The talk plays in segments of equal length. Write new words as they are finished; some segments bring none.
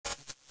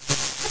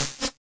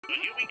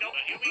Here we go.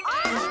 Here we go.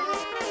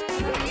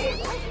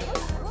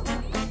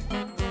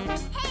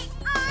 Hey,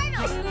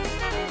 Arnold!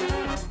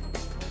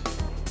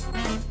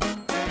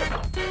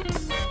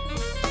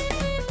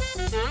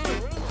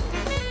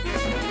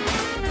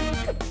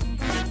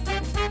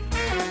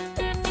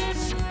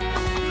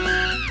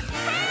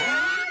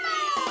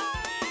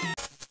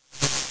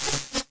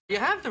 You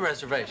have the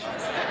reservation.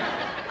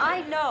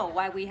 I know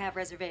why we have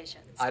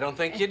reservations. I don't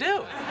think you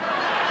do.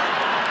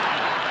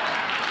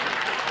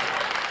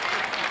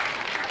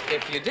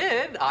 If you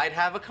did, I'd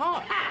have a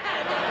car.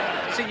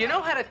 See, you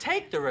know how to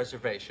take the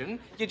reservation,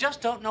 you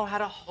just don't know how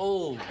to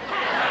hold the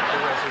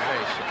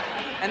reservation.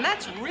 And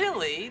that's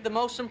really the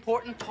most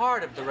important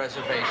part of the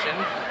reservation,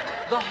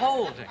 the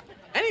holding.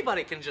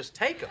 Anybody can just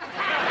take them.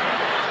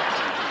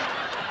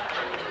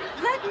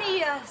 Let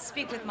me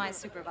speak with my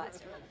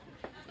supervisor.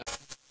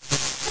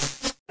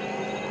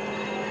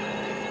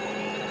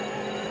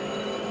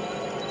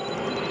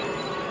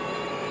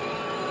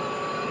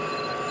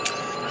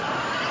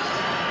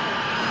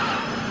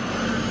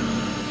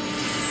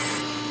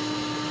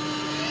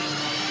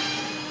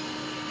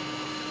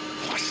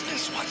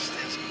 Watch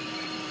this.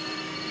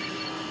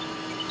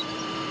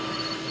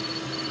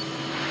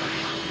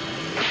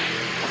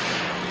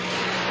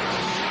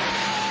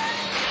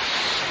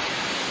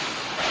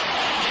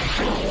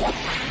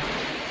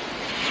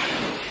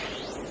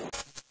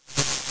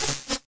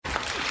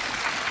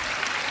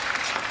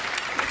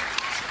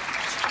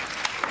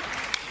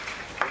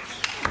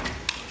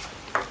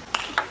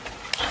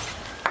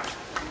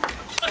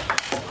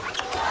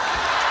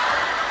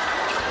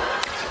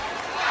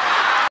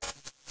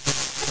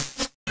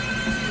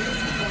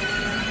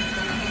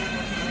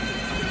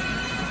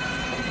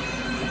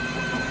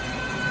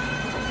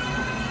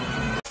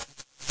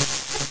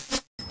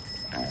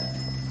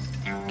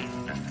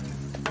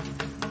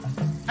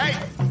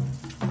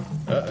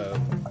 Uh-oh.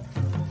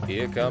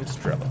 Here comes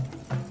trouble.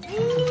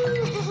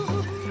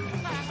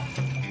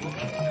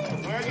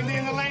 Burgundy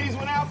and the ladies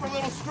went out for a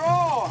little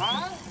stroll,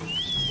 huh?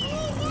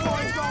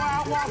 Boys go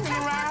out walking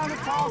around and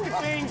talking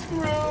things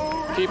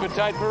through. Keep a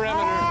tight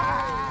perimeter.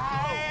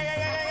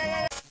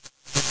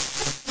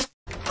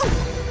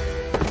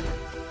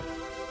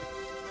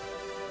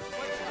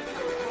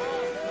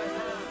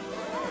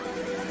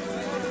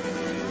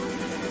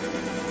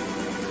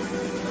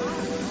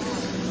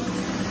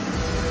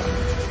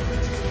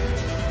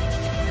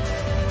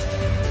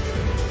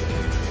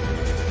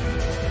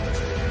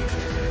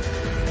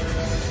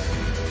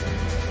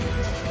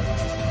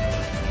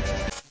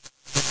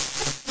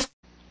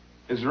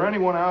 Is there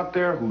anyone out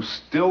there who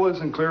still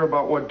isn't clear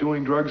about what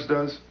doing drugs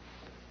does?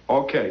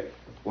 Okay,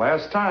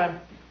 last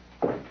time.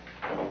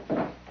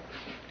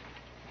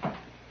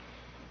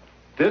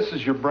 This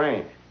is your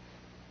brain.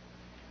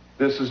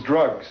 This is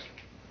drugs.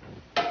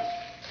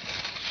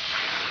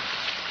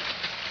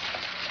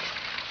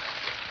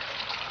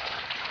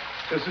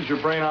 This is your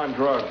brain on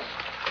drugs.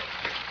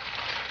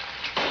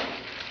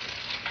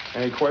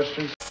 Any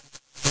questions?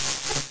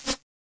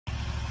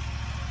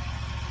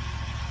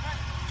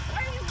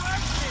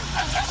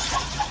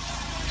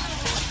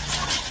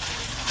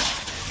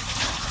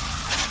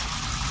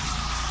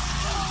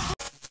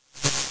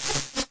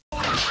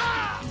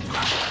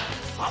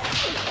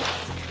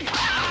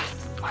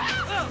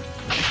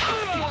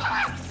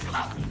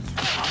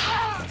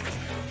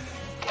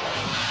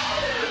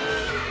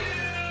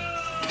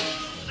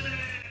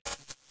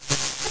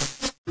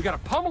 We gotta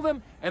pummel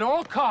them at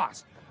all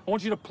costs. I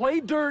want you to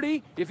play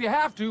dirty if you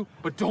have to,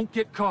 but don't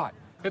get caught.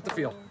 Hit the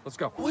field. Let's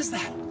go. What was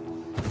that?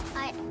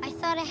 I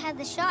thought I had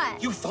the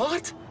shot. You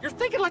thought? You're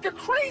thinking like a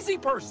crazy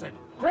person.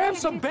 Grab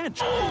some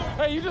bench.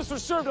 Hey, you just were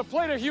served a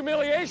plate of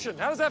humiliation.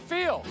 How does that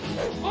feel?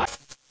 What?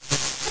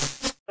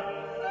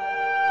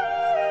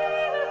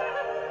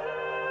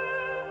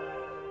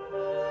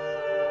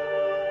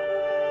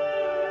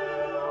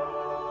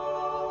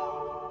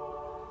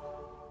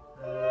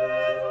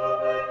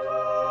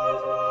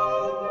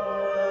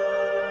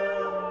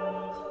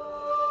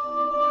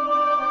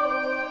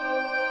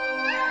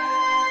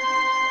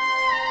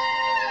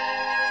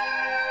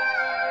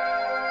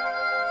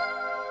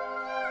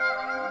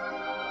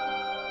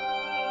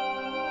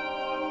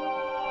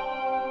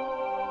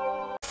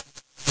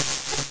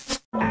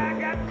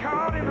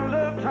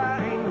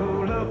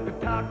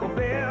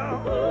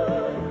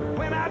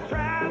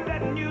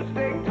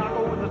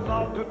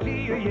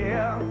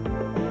 Yeah.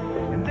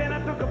 And then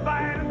I took a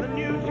bite of the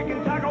new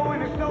chicken taco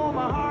and it stole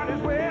my heart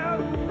as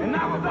well. And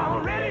I was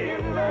already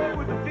in love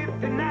with the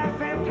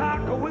 59-cent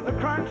taco with the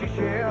crunchy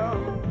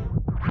shell.